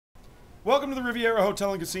Welcome to the Riviera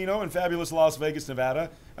Hotel and Casino in fabulous Las Vegas,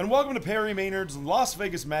 Nevada, and welcome to Perry Maynard's Las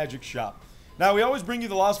Vegas Magic Shop. Now, we always bring you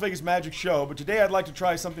the Las Vegas Magic Show, but today I'd like to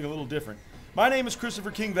try something a little different. My name is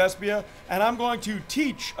Christopher King Vespia, and I'm going to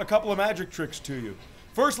teach a couple of magic tricks to you.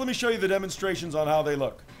 First, let me show you the demonstrations on how they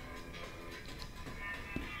look.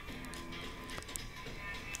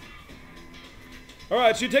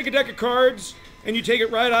 Alright, so you take a deck of cards, and you take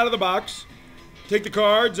it right out of the box. Take the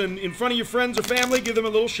cards, and in front of your friends or family, give them a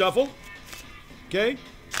little shuffle. Okay?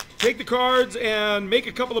 Take the cards and make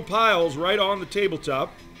a couple of piles right on the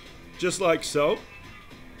tabletop, just like so.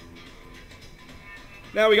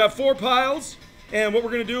 Now we got 4 piles, and what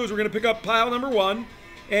we're going to do is we're going to pick up pile number 1,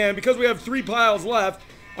 and because we have 3 piles left,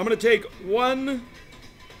 I'm going to take 1,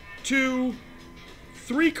 2,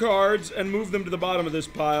 3 cards and move them to the bottom of this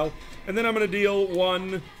pile, and then I'm going to deal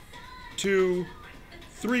 1, 2,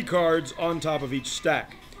 3 cards on top of each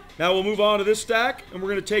stack. Now we'll move on to this stack, and we're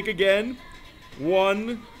going to take again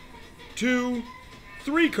 1, 2,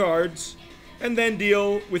 3 cards, and then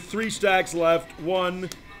deal with 3 stacks left, 1,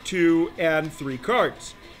 2, and 3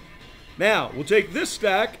 cards. Now we'll take this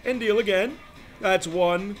stack and deal again. That's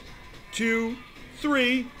 1, 2,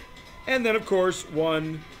 3, and then of course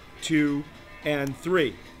 1, 2, and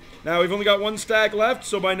 3. Now we've only got 1 stack left,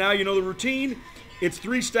 so by now you know the routine. It's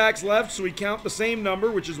 3 stacks left, so we count the same number,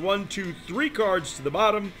 which is 1, 2, 3 cards to the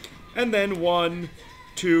bottom, and then 1,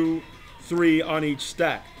 2, 3 on each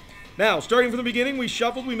stack. Now, starting from the beginning, we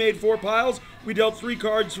shuffled, we made 4 piles, we dealt 3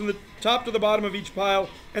 cards from the top to the bottom of each pile,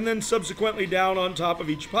 and then subsequently down on top of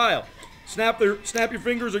each pile. Snap your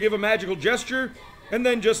fingers or give a magical gesture, and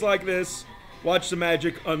then just like this, watch the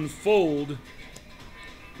magic unfold.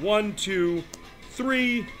 1, 2,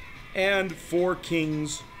 3, and 4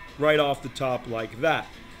 kings right off the top like that.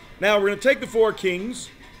 Now we're going to take the 4 kings,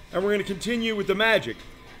 and we're going to continue with the magic.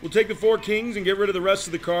 We'll take the 4 kings and get rid of the rest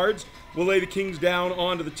of the cards. We'll lay the kings down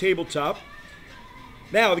onto the tabletop.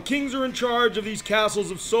 Now, the kings are in charge of these castles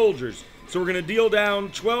of soldiers. So we're going to deal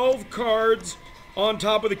down 12 cards on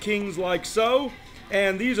top of the kings like so.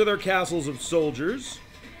 And these are their castles of soldiers.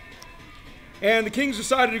 And the kings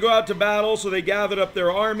decided to go out to battle, so they gathered up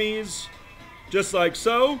their armies, just like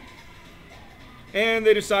so. And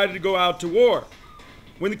they decided to go out to war.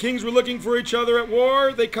 When the kings were looking for each other at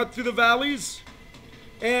war, they cut through the valleys,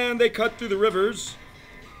 and they cut through the rivers,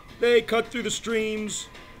 they cut through the streams,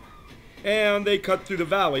 and they cut through the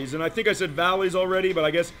valleys. And I think I said valleys already, but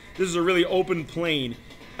I guess this is a really open plain.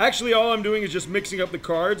 Actually, all I'm doing is just mixing up the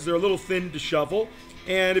cards. They're a little thin to shuffle.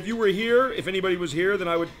 And if you were here, if anybody was here, then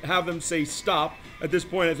I would have them say stop. At this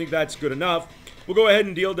point, I think that's good enough. We'll go ahead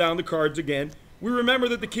and deal down the cards again. We remember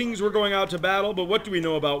that the kings were going out to battle, but what do we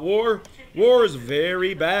know about war? War is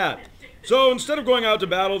very bad. So instead of going out to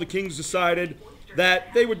battle, the kings decided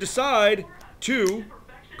that they would decide to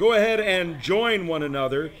go ahead and join one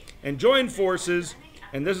another and join forces.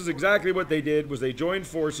 And this is exactly what they did, was they joined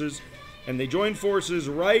forces, and they joined forces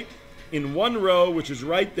right in one row, which is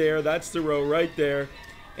right there. That's the row right there.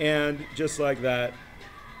 And just like that,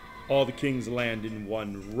 all the kings land in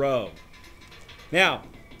one row. Now,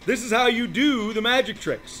 this is how you do the magic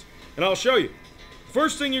tricks, and I'll show you.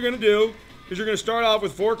 First thing you're going to do is you're going to start off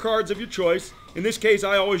with 4 cards of your choice. In this case,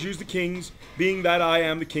 I always use the kings, being that I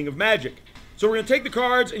am the king of magic. So we're going to take the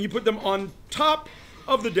cards and you put them on top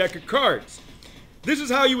of the deck of cards. This is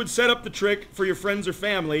how you would set up the trick for your friends or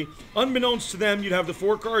family. Unbeknownst to them, you'd have the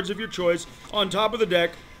 4 cards of your choice on top of the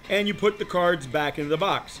deck, and you put the cards back into the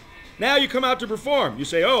box. Now you come out to perform. You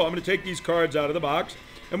say, oh, I'm going to take these cards out of the box.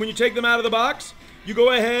 And when you take them out of the box, you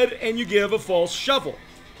go ahead and you give a false shuffle.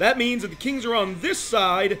 That means that the kings are on this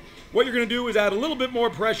side. What you're going to do is add a little bit more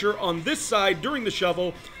pressure on this side during the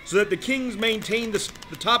shuffle so that the kings maintain the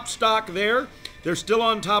top stock there. They're still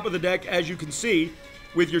on top of the deck, as you can see,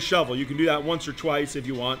 with your shuffle. You can do that once or twice if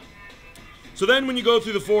you want. So then when you go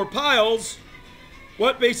through the 4 piles,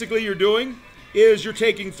 what basically you're doing is you're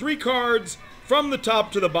taking 3 cards from the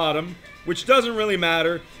top to the bottom, which doesn't really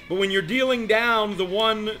matter, but when you're dealing down the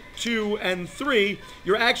 1, 2, and 3,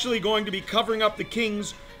 you're actually going to be covering up the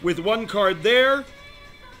kings with 1 card there,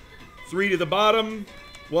 3 to the bottom,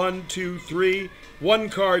 1, 2, 3, 1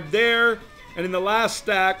 card there, and in the last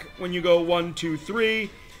stack, when you go 1, 2, 3,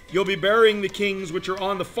 you'll be burying the kings, which are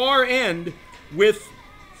on the far end, with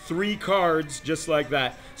 3 cards, just like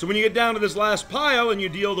that. So when you get down to this last pile and you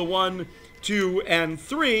deal the 1, 2, and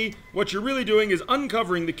 3, what you're really doing is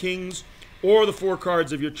uncovering the kings or the 4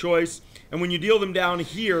 cards of your choice. And when you deal them down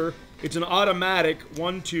here, it's an automatic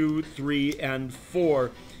 1, 2, 3, and 4.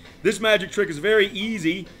 This magic trick is very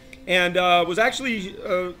easy, and was actually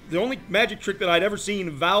the only magic trick that I'd ever seen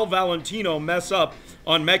Val Valentino mess up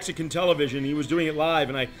on Mexican television. He was doing it live,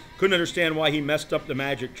 and I couldn't understand why he messed up the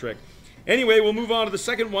magic trick. Anyway, we'll move on to the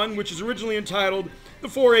second one, which is originally entitled the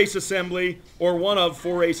 4-Ace Assembly, or one of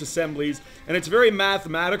 4-Ace Assemblies. And it's very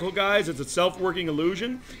mathematical, guys. It's a self-working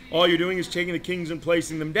illusion. All you're doing is taking the kings and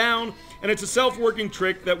placing them down, and it's a self-working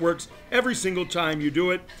trick that works every single time you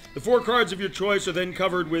do it. The 4 cards of your choice are then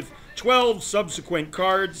covered with 12 subsequent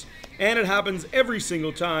cards, and it happens every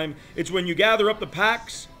single time. It's when you gather up the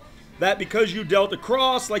packs that, because you dealt a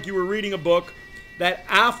cross like you were reading a book, that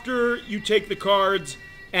after you take the cards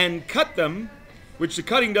and cut them, which the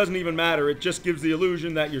cutting doesn't even matter, it just gives the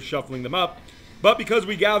illusion that you're shuffling them up. But because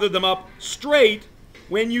we gathered them up straight,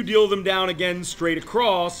 when you deal them down again straight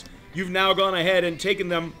across, you've now gone ahead and taken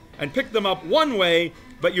them and picked them up one way,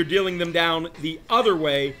 but you're dealing them down the other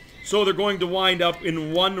way, so they're going to wind up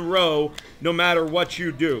in one row no matter what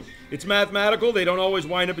you do. It's mathematical. They don't always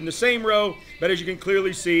wind up in the same row, but as you can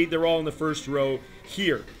clearly see, they're all in the first row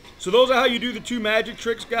here. So those are how you do the 2 magic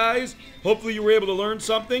tricks, guys. Hopefully you were able to learn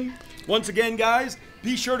something. Once again, guys,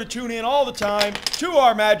 be sure to tune in all the time to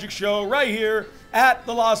our magic show right here at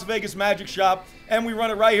the Las Vegas Magic Shop. And we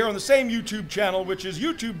run it right here on the same YouTube channel, which is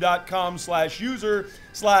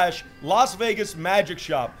youtube.com/user/Las Vegas Magic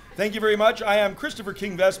Shop. Thank you very much. I am Christopher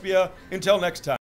King Vespia. Until next time.